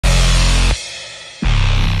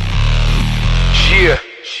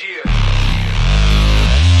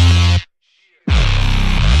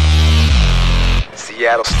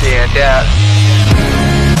Seattle stand out.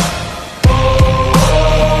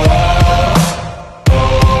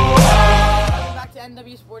 Welcome back to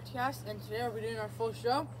NW Sportscast, and today we're doing our full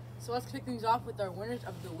show. So let's kick things off with our winners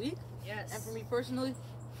of the week. Yes. And for me personally,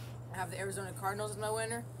 I have the Arizona Cardinals as my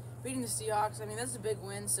winner, beating the Seahawks. I mean, that's a big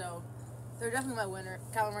win, so they're definitely my winner.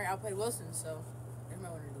 Kyler Murray outplayed Wilson, so they're my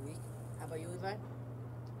winner of the week. How about you, Levi?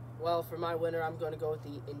 Well, for my winner, I'm going to go with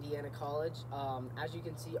the Indiana College. As you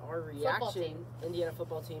can see, our reaction, Indiana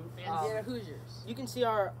football team. Indiana Hoosiers. You can see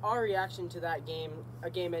our reaction to that game,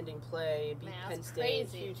 a game-ending play, beat Man, Penn that's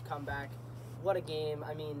State, crazy. huge comeback. What a game.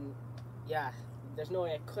 I mean, yeah, there's no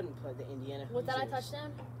way I couldn't put the Indiana Hoosiers. Was that a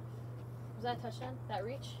touchdown? Was that a touchdown? That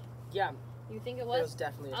reach? Yeah, You think it it was? was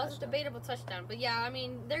definitely a That was a touchdown. debatable touchdown, but yeah, I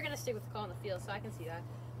mean, they're going to stick with the call on the field, so I can see that.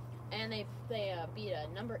 And they beat a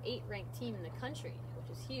number 8 ranked team in the country,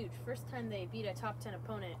 which is huge. First time they beat a top 10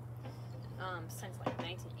 opponent since like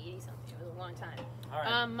 1980 something. It was a long time. All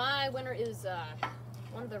right. My winner is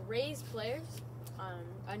one of the Rays players,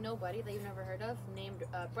 a nobody that you've never heard of, named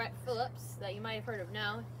Brett Phillips, that you might have heard of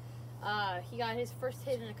now. He got his first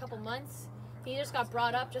hit in a couple months. He just got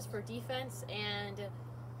brought up just for defense, and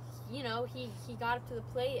you know, he got up to the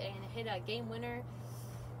plate and hit a game winner.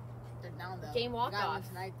 They're down, though. Game walk-off. They got one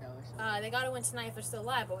tonight, though. They got to win tonight if they're still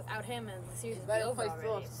alive, but without him, and the series He's would be better over play already.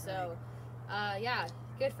 Phillips So, yeah,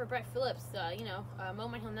 good for Brett Phillips. You know, a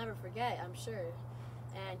moment he'll never forget, I'm sure.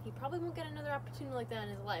 And he probably won't get another opportunity like that in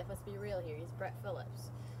his life. Let's be real here. He's Brett Phillips.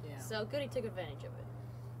 Yeah. So good he took advantage of it.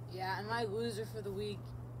 Yeah, and my loser for the week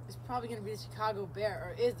is probably going to be the Chicago Bears,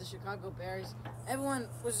 or is the Chicago Bears. Everyone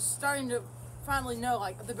was starting to finally know,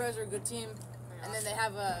 like, the Bears are a good team, and then they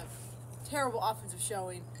have a terrible offensive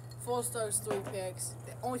showing. Full throws 3 picks.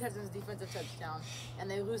 The only touchdown is defensive touchdown,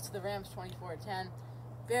 and they lose to the Rams 24-10.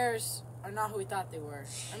 Bears are not who we thought they were.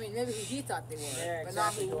 I mean, maybe who he thought they were, Yeah, but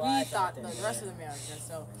exactly not who who I we thought thought they the were. rest of America.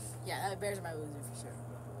 So, yeah, the Bears are my loser for sure.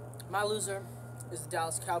 My loser is the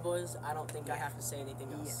Dallas Cowboys. I don't think I have to say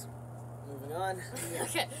anything else. Moving on.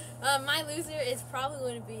 Okay, my loser is probably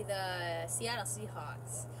going to be the Seattle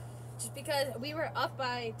Seahawks. Just because we were up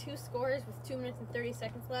by 2 scores with 2 minutes and 30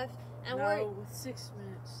 seconds left, and with 6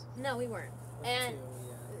 minutes. no, we weren't. And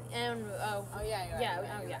Oh, yeah, you're right. yeah, you're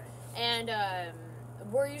right, oh, you're yeah. right.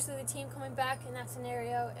 And we're usually the team coming back in that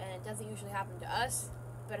scenario, and it doesn't usually happen to us,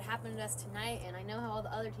 but it happened to us tonight, and I know how all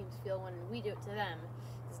the other teams feel when we do it to them.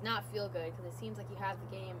 It does not feel good, because it seems like you have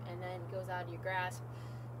the game, and then it goes out of your grasp.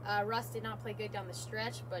 Russ did not play good down the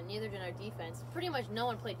stretch, but neither did our defense. Pretty much no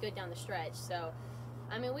one played good down the stretch, so,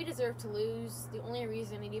 I mean, we deserve to lose. The only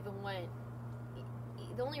reason it even went...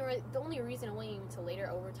 The only reason it went even to later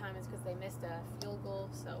overtime is because they missed a field goal.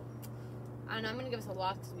 So, I don't know, I'm going to give us a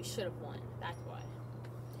loss because we should have won. That's why.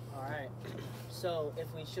 All right. So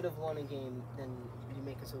if we should have won a game, then you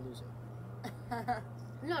make us a loser.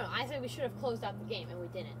 No, I said we should have closed out the game, and we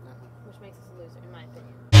didn't, which makes us a loser, in my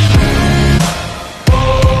opinion.